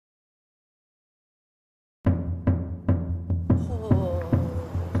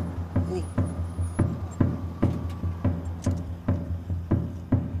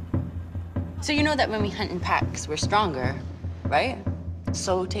So you know that when we hunt in packs, we're stronger, right?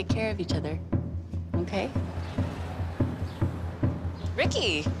 So take care of each other, okay?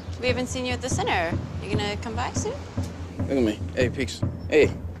 Ricky, we haven't seen you at the center. You gonna come by soon? Look at me. Hey, Peeks.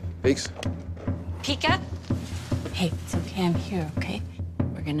 Hey, Peeks. Pika? Hey, it's okay, I'm here, okay?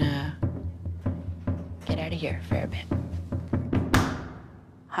 We're gonna get out of here for a bit.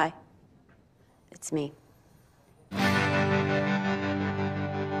 Hi, it's me.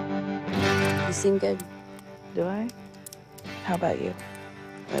 You seem good. Do I? How about you?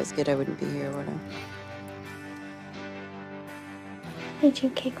 If I was good, I wouldn't be here, would I? Did you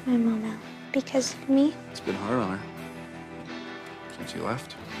kick my mom out because of me? It's been hard on her since you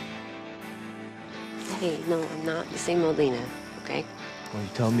left. Hey, no, I'm not the same old Lena, okay? Well, you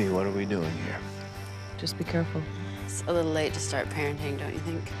tell me, what are we doing here? Just be careful. It's a little late to start parenting, don't you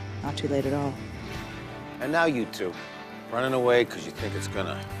think? Not too late at all. And now you two, running away because you think it's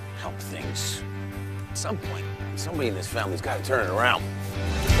gonna help things. At some point, somebody in this family's got to turn it around.